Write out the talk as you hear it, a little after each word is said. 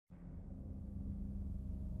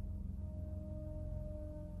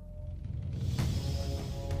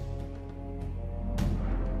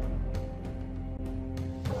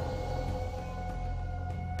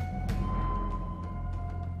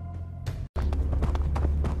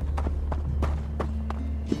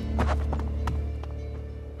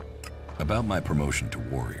About my promotion to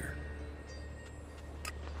warrior.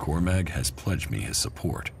 Cormag has pledged me his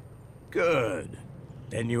support. Good.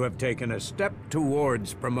 Then you have taken a step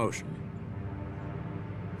towards promotion.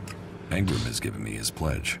 Angram has given me his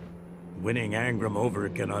pledge. Winning Angram over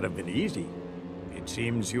cannot have been easy. It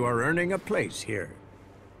seems you are earning a place here.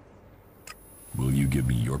 Will you give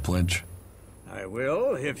me your pledge? I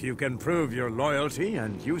will, if you can prove your loyalty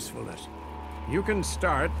and usefulness. You can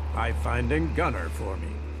start by finding Gunnar for me.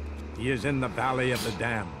 He is in the Valley of the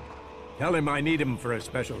Damned. Tell him I need him for a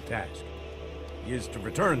special task. He is to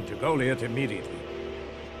return to Goliath immediately.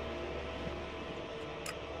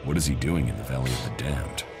 What is he doing in the Valley of the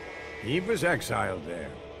Damned? He was exiled there.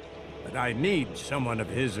 But I need someone of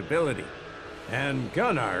his ability. And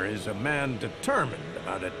Gunnar is a man determined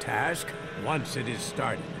about a task once it is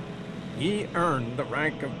started. He earned the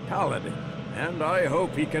rank of Paladin, and I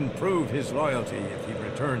hope he can prove his loyalty if he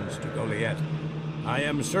returns to Goliath. I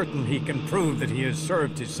am certain he can prove that he has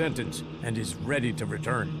served his sentence and is ready to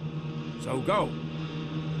return. So go.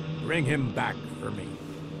 Bring him back for me.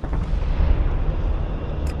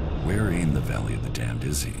 Where in the Valley of the Damned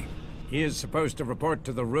is he? He is supposed to report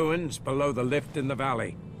to the ruins below the lift in the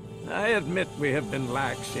valley. I admit we have been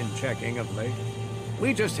lax in checking of late.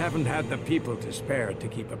 We just haven't had the people to spare to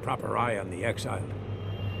keep a proper eye on the exiled.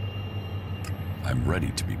 I'm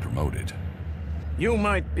ready to be promoted. You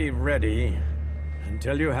might be ready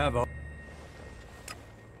until you have a...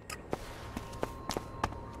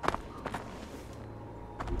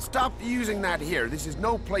 Stop using that here. This is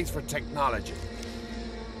no place for technology.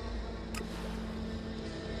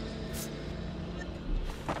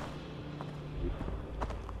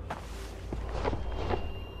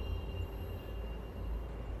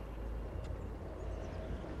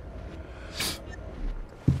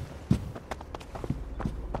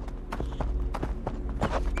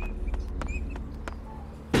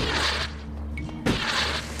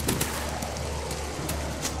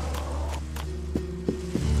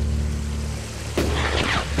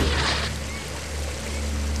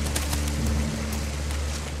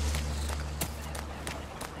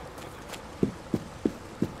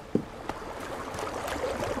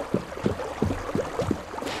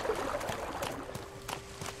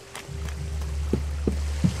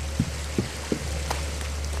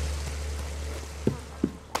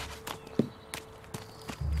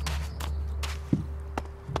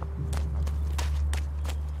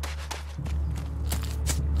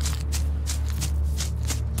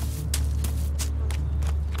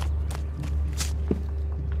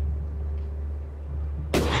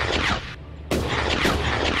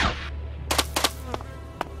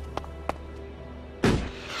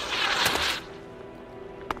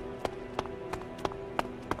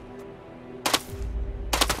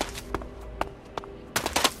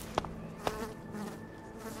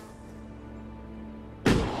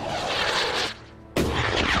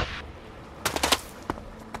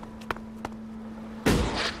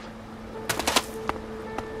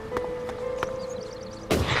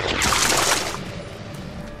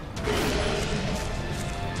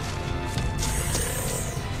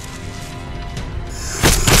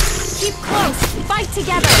 Keep close! Fight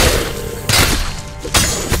together!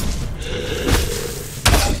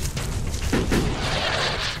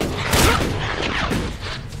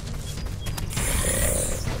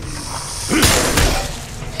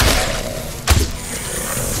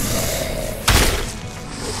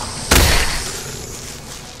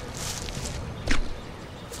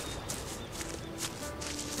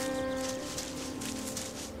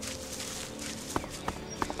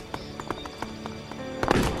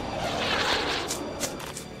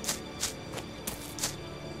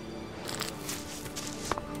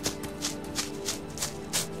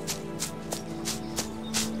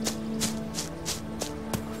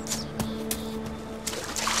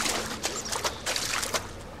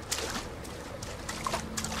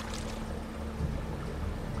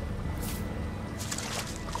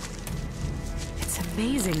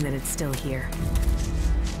 Amazing that it's still here.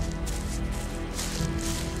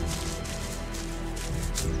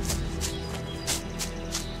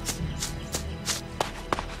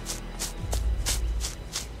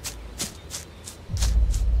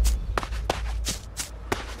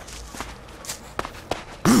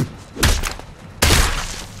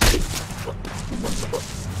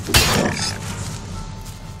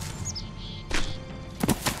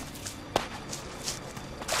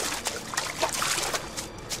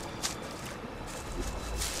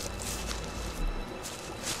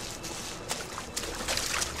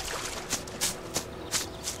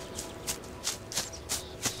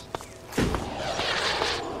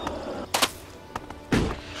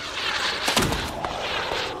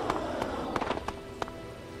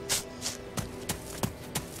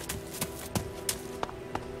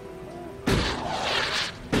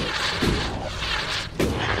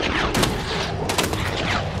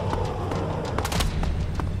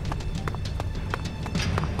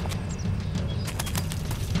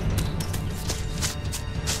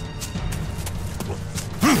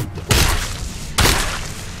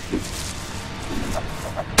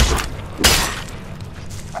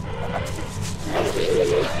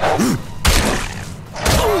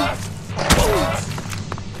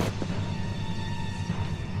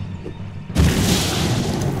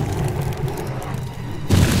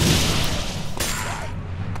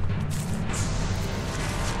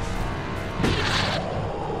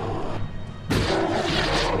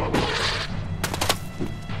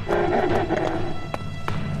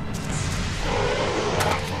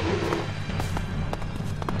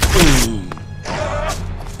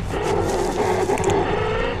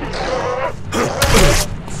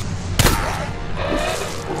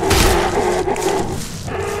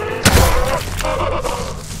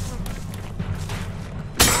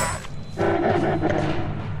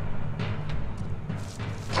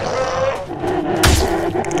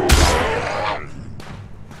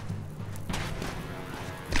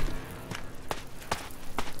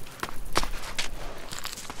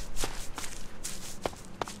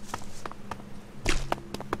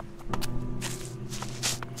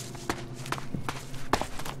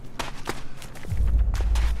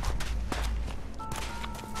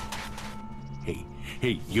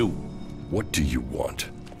 Hey, you. What do you want?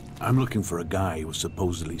 I'm looking for a guy who was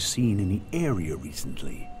supposedly seen in the area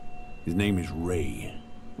recently. His name is Ray.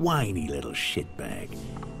 Whiny little shitbag.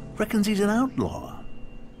 Reckons he's an outlaw.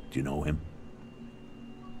 Do you know him?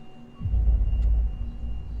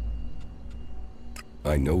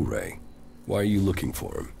 I know Ray. Why are you looking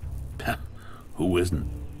for him? Who isn't?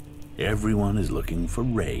 Everyone is looking for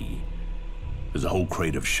Ray. There's a whole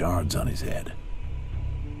crate of shards on his head.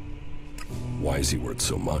 Why is he worth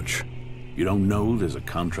so much? You don't know there's a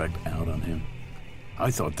contract out on him?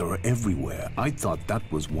 I thought they were everywhere. I thought that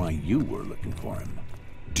was why you were looking for him.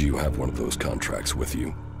 Do you have one of those contracts with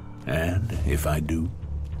you? And if I do?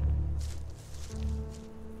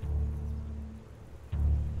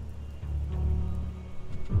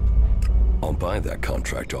 I'll buy that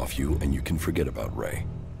contract off you and you can forget about Ray.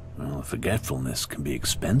 Well, forgetfulness can be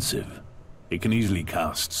expensive. It can easily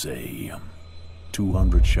cost, say,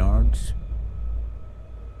 200 shards?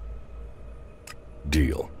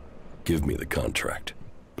 Deal. Give me the contract.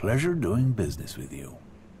 Pleasure doing business with you.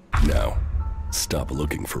 Now, stop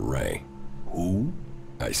looking for Ray. Who?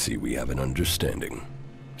 I see we have an understanding.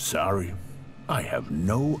 Sorry. I have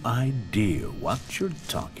no idea what you're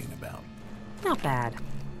talking about. Not bad.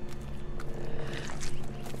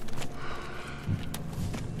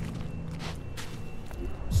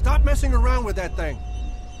 Stop messing around with that thing!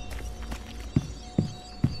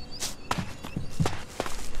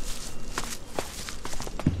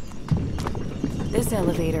 This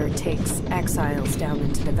elevator takes exiles down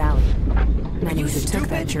into the valley. Many who took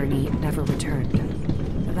that journey never returned.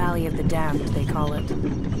 The Valley of the Damned, they call it.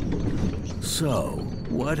 So,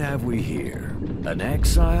 what have we here? An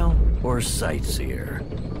exile or sightseer?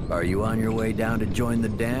 Are you on your way down to join the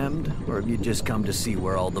damned, or have you just come to see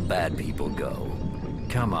where all the bad people go?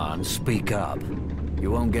 Come on, speak up.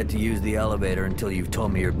 You won't get to use the elevator until you've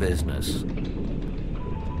told me your business.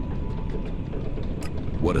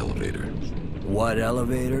 What elevator? What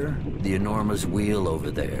elevator? The enormous wheel over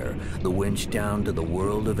there. The winch down to the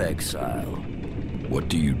world of exile. What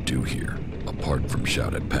do you do here, apart from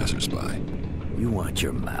shout at passersby? You watch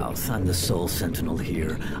your mouth. I'm the sole sentinel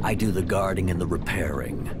here. I do the guarding and the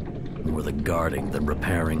repairing. More the guarding than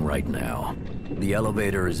repairing right now. The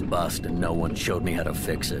elevator is bust and no one showed me how to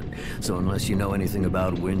fix it. So unless you know anything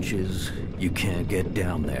about winches, you can't get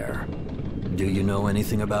down there. Do you know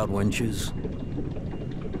anything about winches?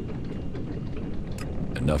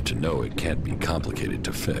 Enough to know it can't be complicated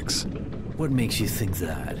to fix. What makes you think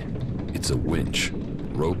that? It's a winch.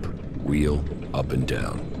 Rope, wheel, up and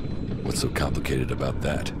down. What's so complicated about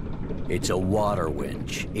that? It's a water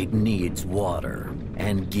winch. It needs water.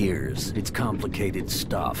 And gears. It's complicated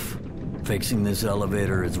stuff. Fixing this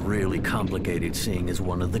elevator is really complicated, seeing as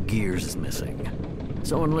one of the gears is missing.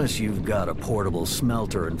 So unless you've got a portable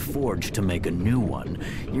smelter and forge to make a new one,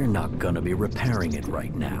 you're not gonna be repairing it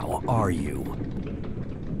right now, are you?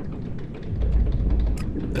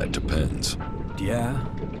 That depends. Yeah?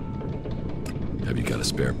 Have you got a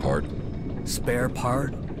spare part? Spare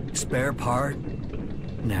part? Spare part?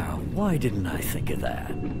 Now, why didn't I think of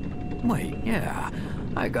that? Wait, yeah.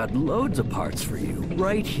 I got loads of parts for you,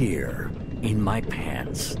 right here, in my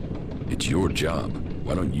pants. It's your job.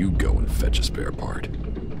 Why don't you go and fetch a spare part?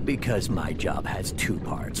 Because my job has two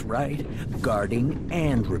parts, right? Guarding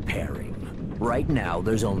and repairing. Right now,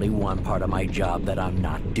 there's only one part of my job that I'm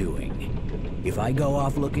not doing. If I go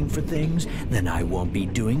off looking for things, then I won't be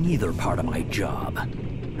doing either part of my job.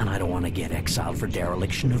 And I don't want to get exiled for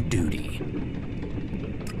dereliction of duty.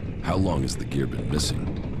 How long has the gear been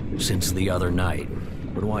missing? Since the other night.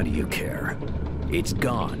 But why do you care? It's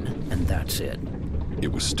gone, and that's it.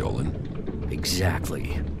 It was stolen?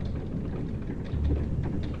 Exactly.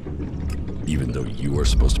 Even though you are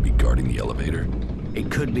supposed to be guarding the elevator?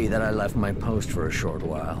 It could be that I left my post for a short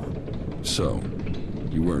while. So,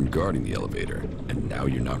 you weren't guarding the elevator, and now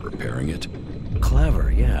you're not repairing it?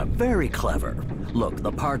 Clever, yeah, very clever. Look,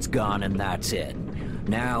 the part's gone and that's it.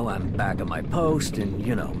 Now I'm back at my post and,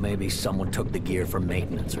 you know, maybe someone took the gear for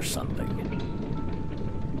maintenance or something.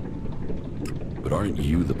 But aren't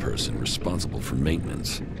you the person responsible for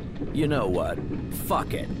maintenance? You know what?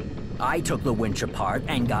 Fuck it. I took the winch apart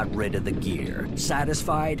and got rid of the gear.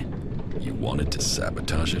 Satisfied? You wanted to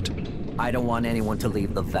sabotage it? I don't want anyone to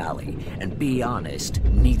leave the valley. And be honest,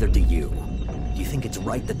 neither do you. Do you think it's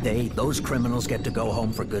right that those criminals get to go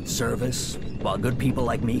home for good service? While good people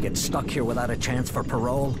like me get stuck here without a chance for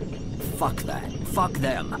parole? Fuck that. Fuck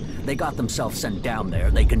them. They got themselves sent down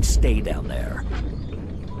there. They can stay down there.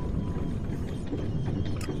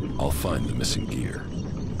 I'll find the missing gear.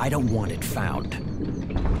 I don't want it found.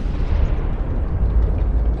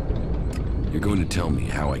 You're going to tell me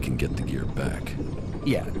how I can get the gear back.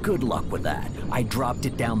 Yeah, good luck with that. I dropped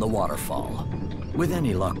it down the waterfall. With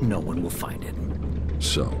any luck, no one will find it.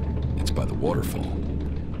 So, it's by the waterfall.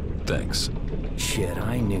 Thanks. Shit,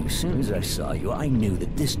 I knew. Soon as I saw you, I knew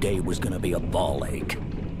that this day was gonna be a ball ache.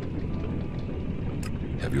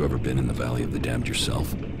 Have you ever been in the Valley of the Damned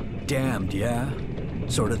yourself? Damned, yeah?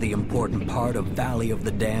 Sort of the important part of Valley of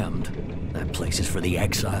the Damned. That place is for the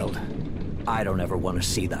exiled. I don't ever want to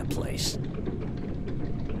see that place.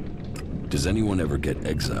 Does anyone ever get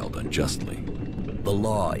exiled unjustly? The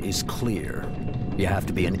law is clear. You have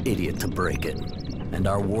to be an idiot to break it. And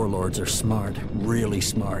our warlords are smart, really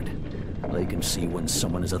smart. They can see when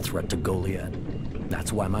someone is a threat to Goliath.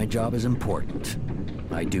 That's why my job is important.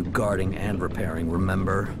 I do guarding and repairing,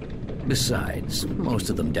 remember? Besides, most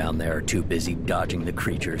of them down there are too busy dodging the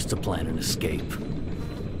creatures to plan an escape.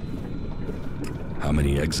 How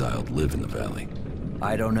many exiled live in the valley?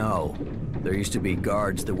 I don't know. There used to be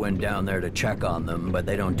guards that went down there to check on them, but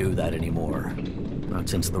they don't do that anymore. Not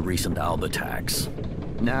since the recent Alb attacks.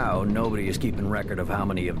 Now, nobody is keeping record of how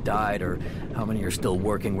many have died or how many are still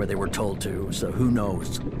working where they were told to, so who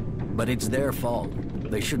knows? But it's their fault.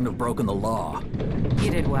 They shouldn't have broken the law. You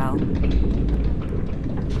did well.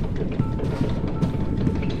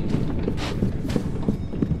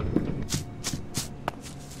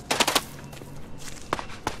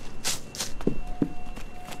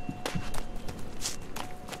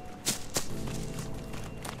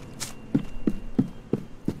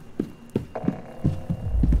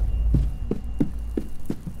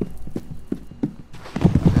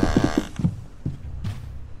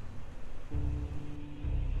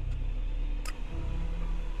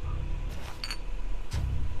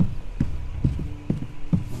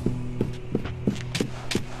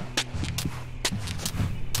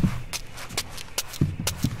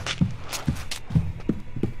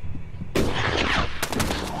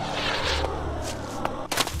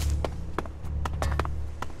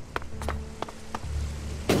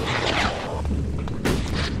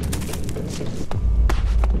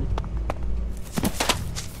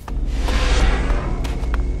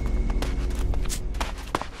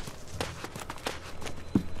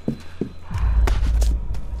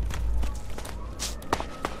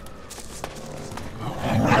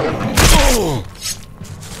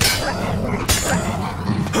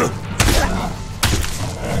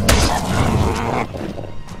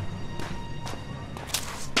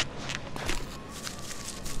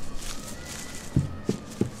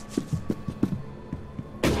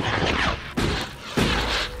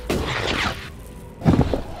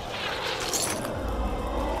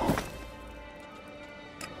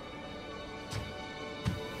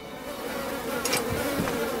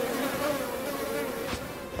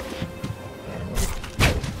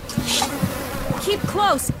 Keep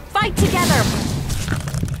close! Fight together!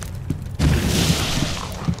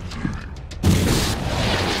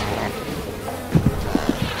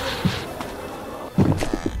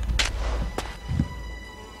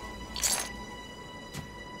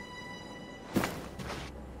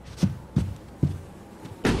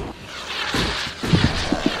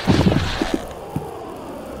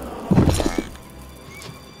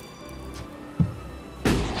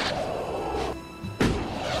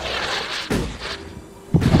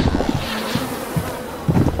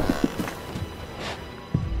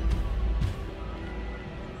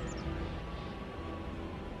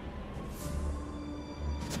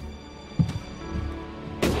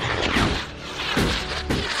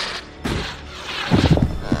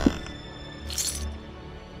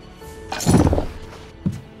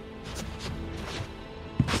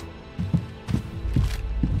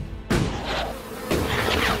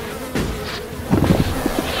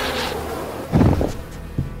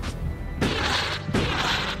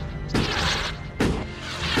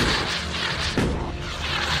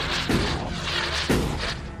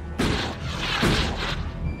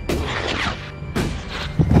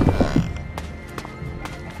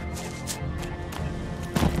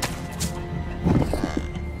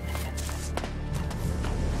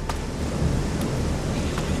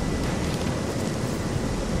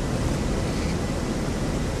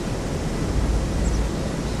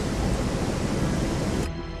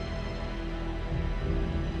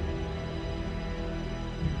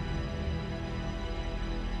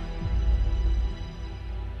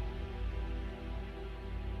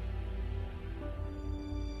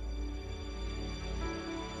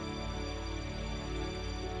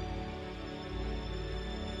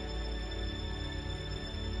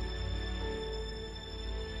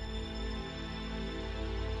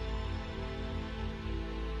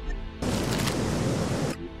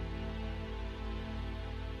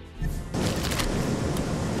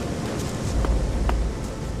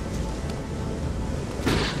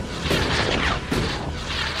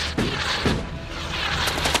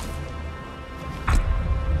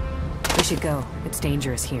 should go. It's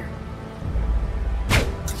dangerous here.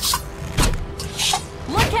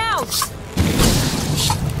 Look out!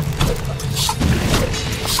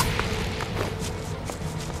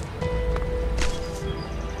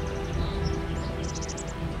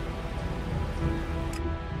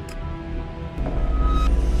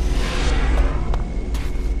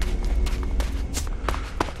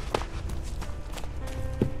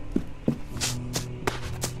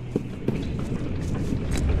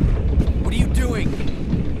 What are you doing?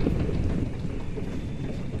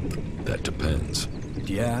 That depends.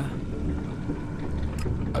 Yeah?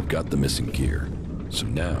 I've got the missing gear, so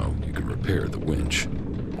now you can repair the winch.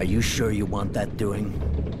 Are you sure you want that doing?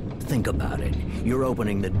 Think about it. You're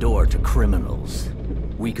opening the door to criminals.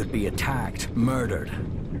 We could be attacked, murdered,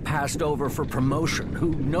 passed over for promotion.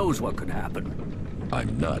 Who knows what could happen?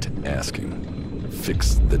 I'm not asking.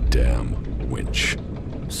 Fix the damn winch.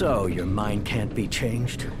 So, your mind can't be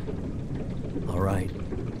changed? All right.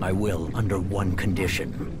 I will, under one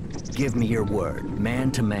condition. Give me your word,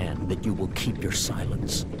 man to man, that you will keep your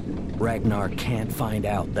silence. Ragnar can't find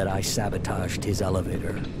out that I sabotaged his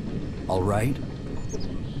elevator. All right?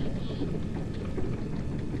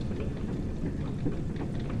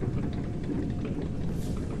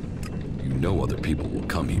 You know other people will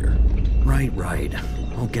come here. Right.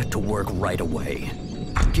 I'll get to work right away.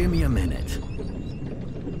 Give me a minute.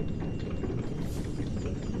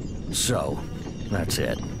 So, that's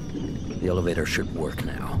it. The elevator should work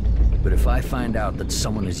now. But if I find out that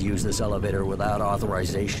someone has used this elevator without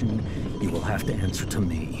authorization, you will have to answer to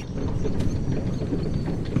me.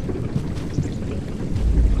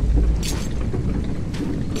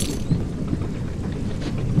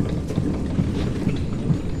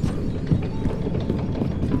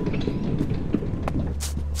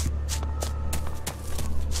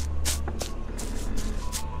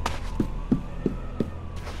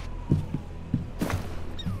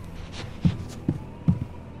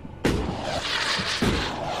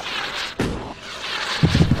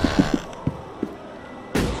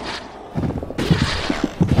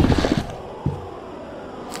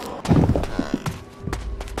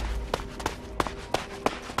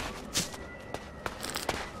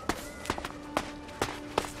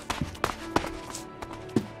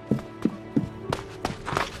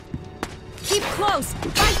 Keep close!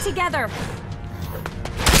 Fight together!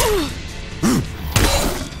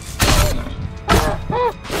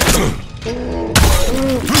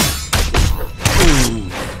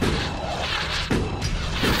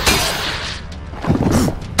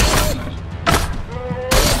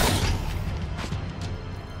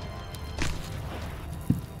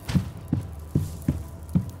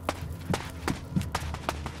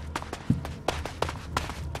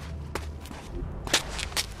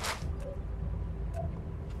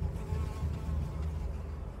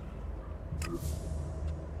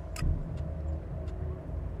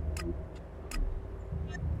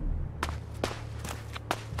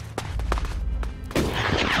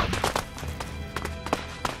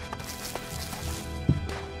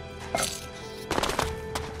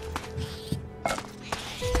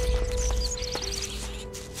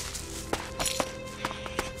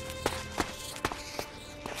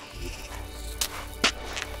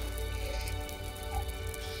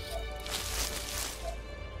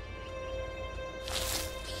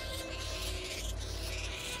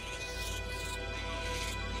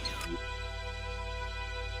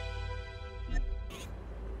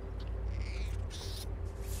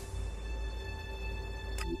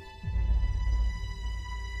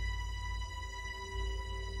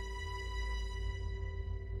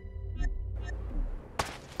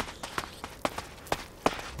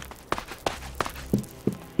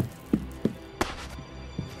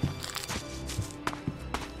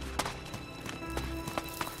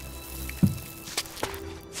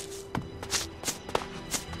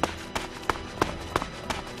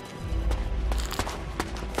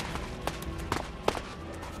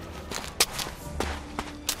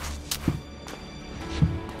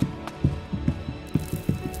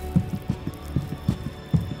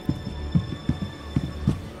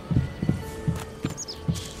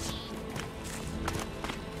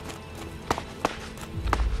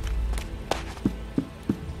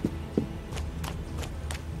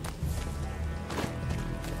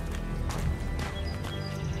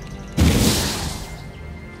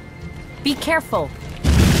 Be careful.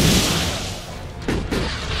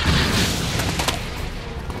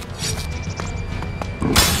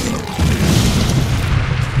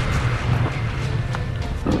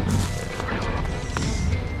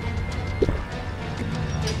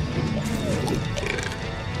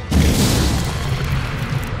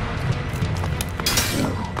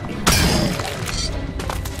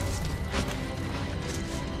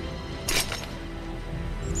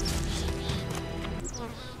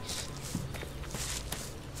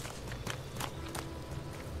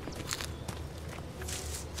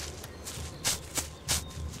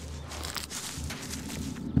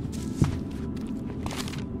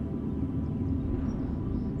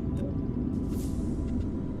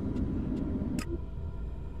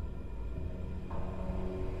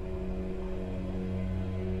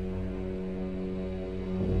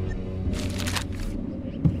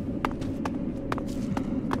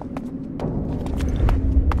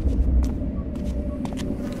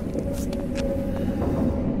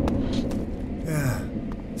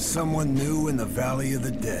 someone new in the Valley of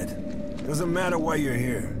the Dead. Doesn't matter why you're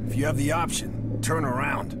here. If you have the option, turn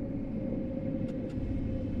around.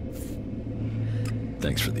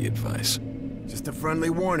 Thanks for the advice. Just a friendly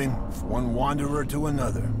warning, from one wanderer to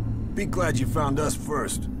another. Be glad you found us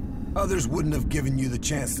first. Others wouldn't have given you the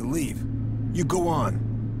chance to leave. You go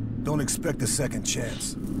on. Don't expect a second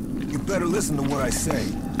chance. You better listen to what I say.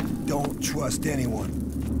 Don't trust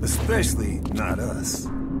anyone. Especially not us.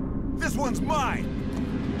 This one's mine!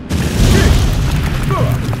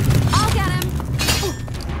 I'll get him!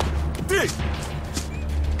 Dig!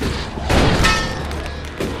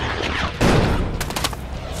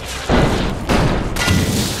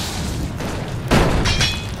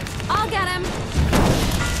 I'll get him!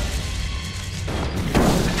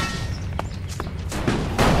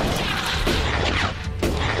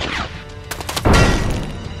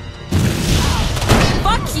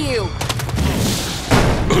 Fuck you!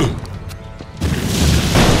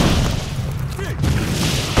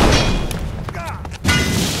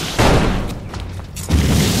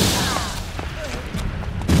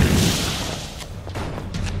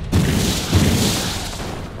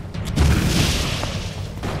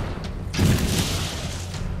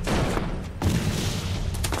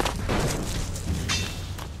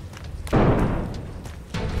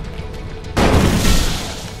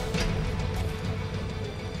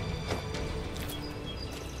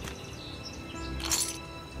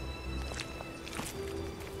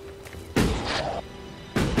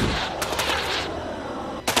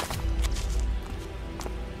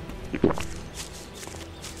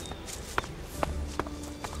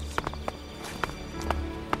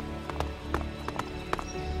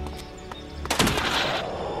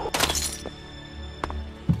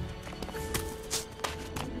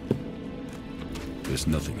 There's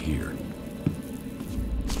nothing here.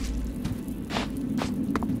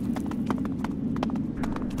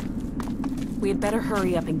 We had better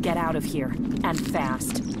hurry up and get out of here. And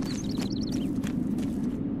fast.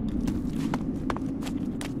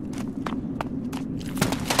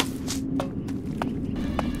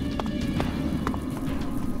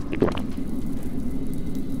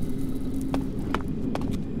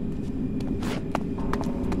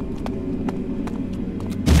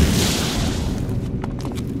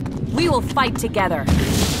 We will fight together.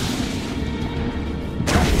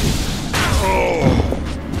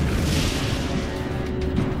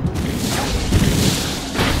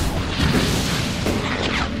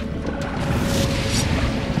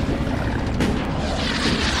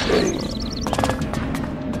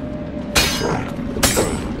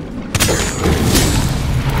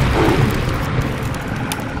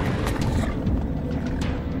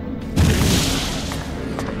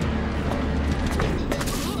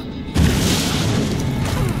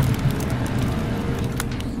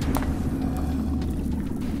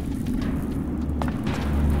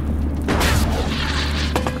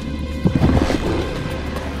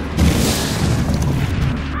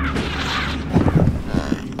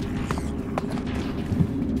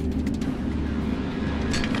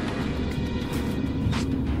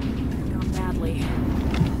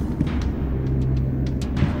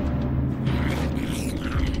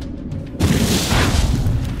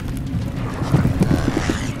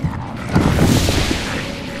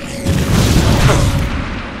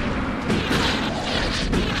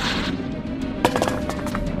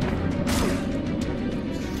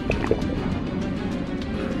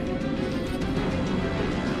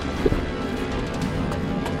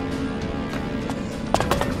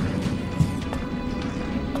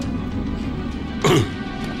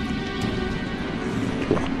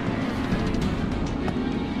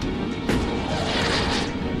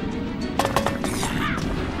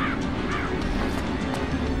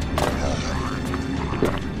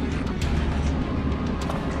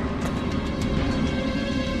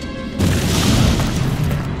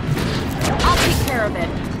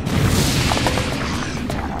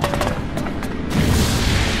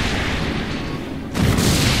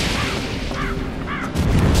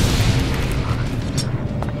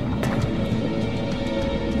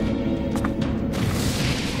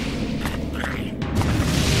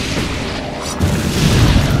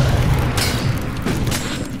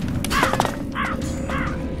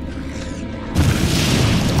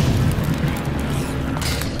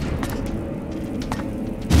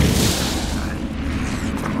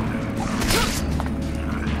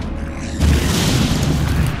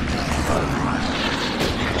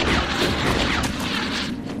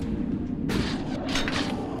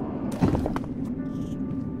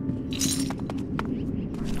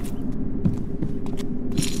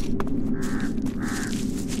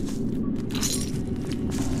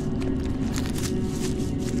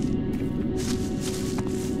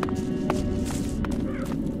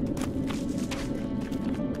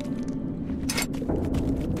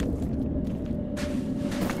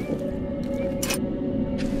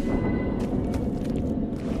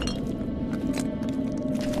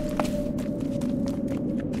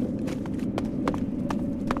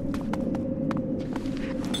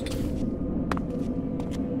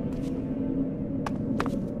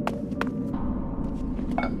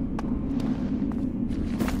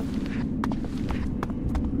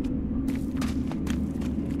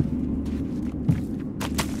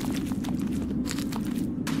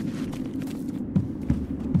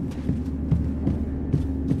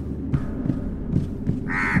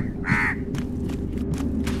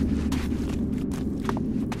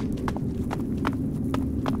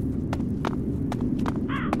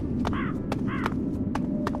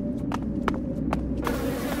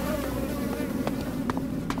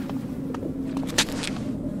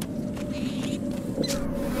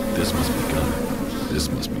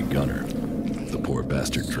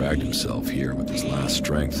 bastard dragged himself here with his last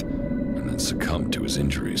strength, and then succumbed to his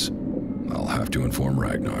injuries. I'll have to inform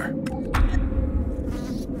Ragnar.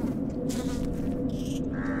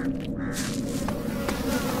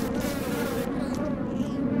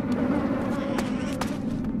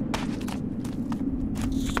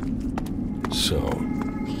 So,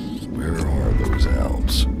 where are those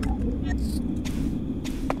elves?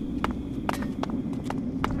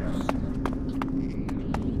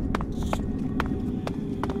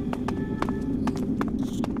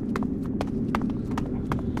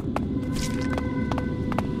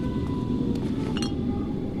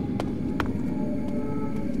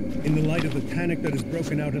 In the light of the panic that has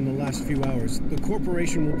broken out in the last few hours, the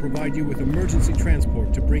corporation will provide you with emergency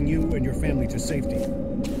transport to bring you and your family to safety.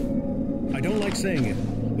 I don't like saying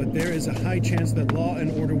it, but there is a high chance that law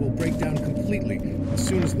and order will break down completely as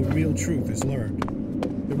soon as the real truth is learned.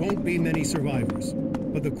 There won't be many survivors,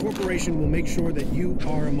 but the corporation will make sure that you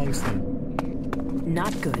are amongst them.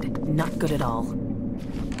 Not good. Not good at all.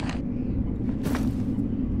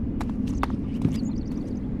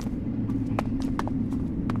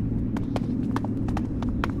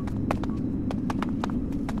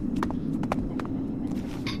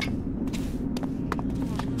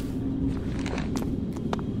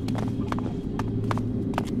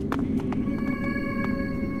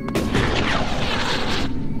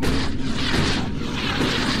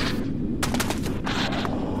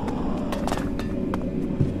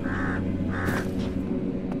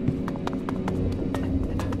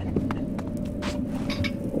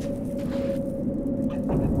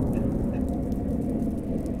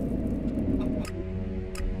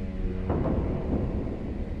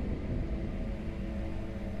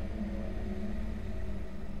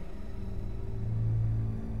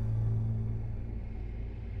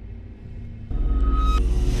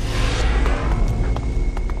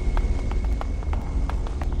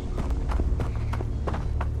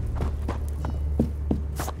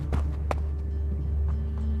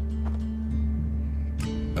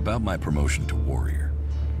 About my promotion to warrior.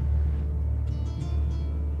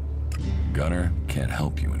 Gunnar can't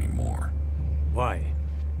help you anymore. Why?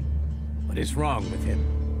 What is wrong with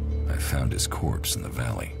him? I found his corpse in the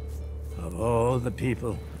valley. Of all the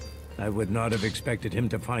people, I would not have expected him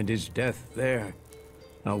to find his death there.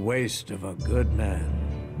 A waste of a good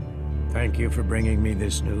man. Thank you for bringing me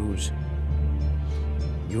this news.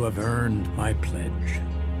 You have earned my pledge.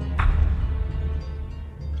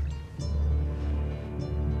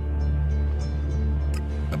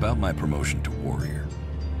 About my promotion to warrior.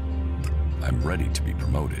 I'm ready to be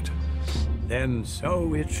promoted. Then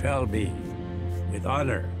so it shall be. With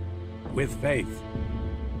honor, with faith,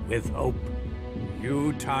 with hope.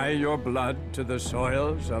 You tie your blood to the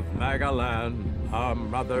soils of Magalan, our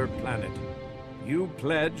mother planet. You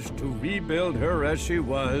pledge to rebuild her as she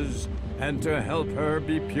was, and to help her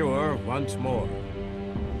be pure once more.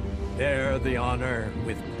 Bear the honor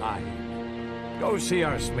with pride. Go see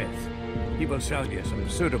our smith. He will sell you some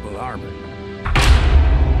suitable armor.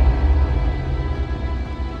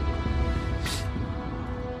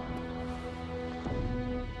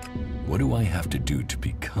 What do I have to do to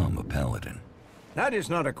become a paladin? That is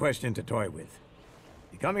not a question to toy with.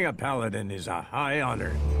 Becoming a paladin is a high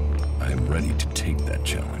honor. I am ready to take that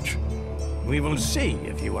challenge. We will see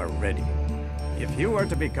if you are ready. If you are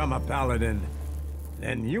to become a paladin,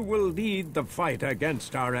 then you will lead the fight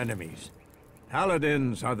against our enemies.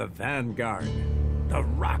 Paladins are the vanguard, the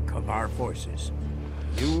rock of our forces.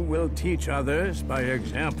 You will teach others by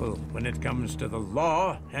example when it comes to the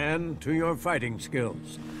law and to your fighting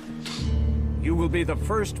skills. You will be the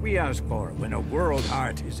first we ask for when a world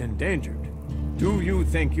heart is endangered. Do you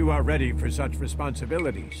think you are ready for such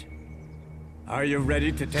responsibilities? Are you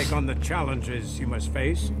ready to take on the challenges you must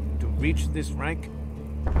face to reach this rank?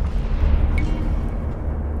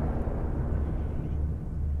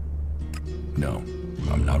 No,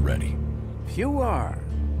 I'm not ready. You are.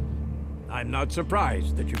 I'm not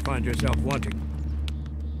surprised that you find yourself wanting.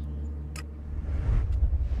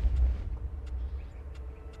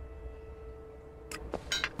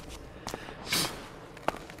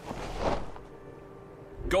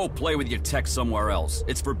 Go play with your tech somewhere else.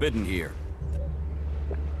 It's forbidden here.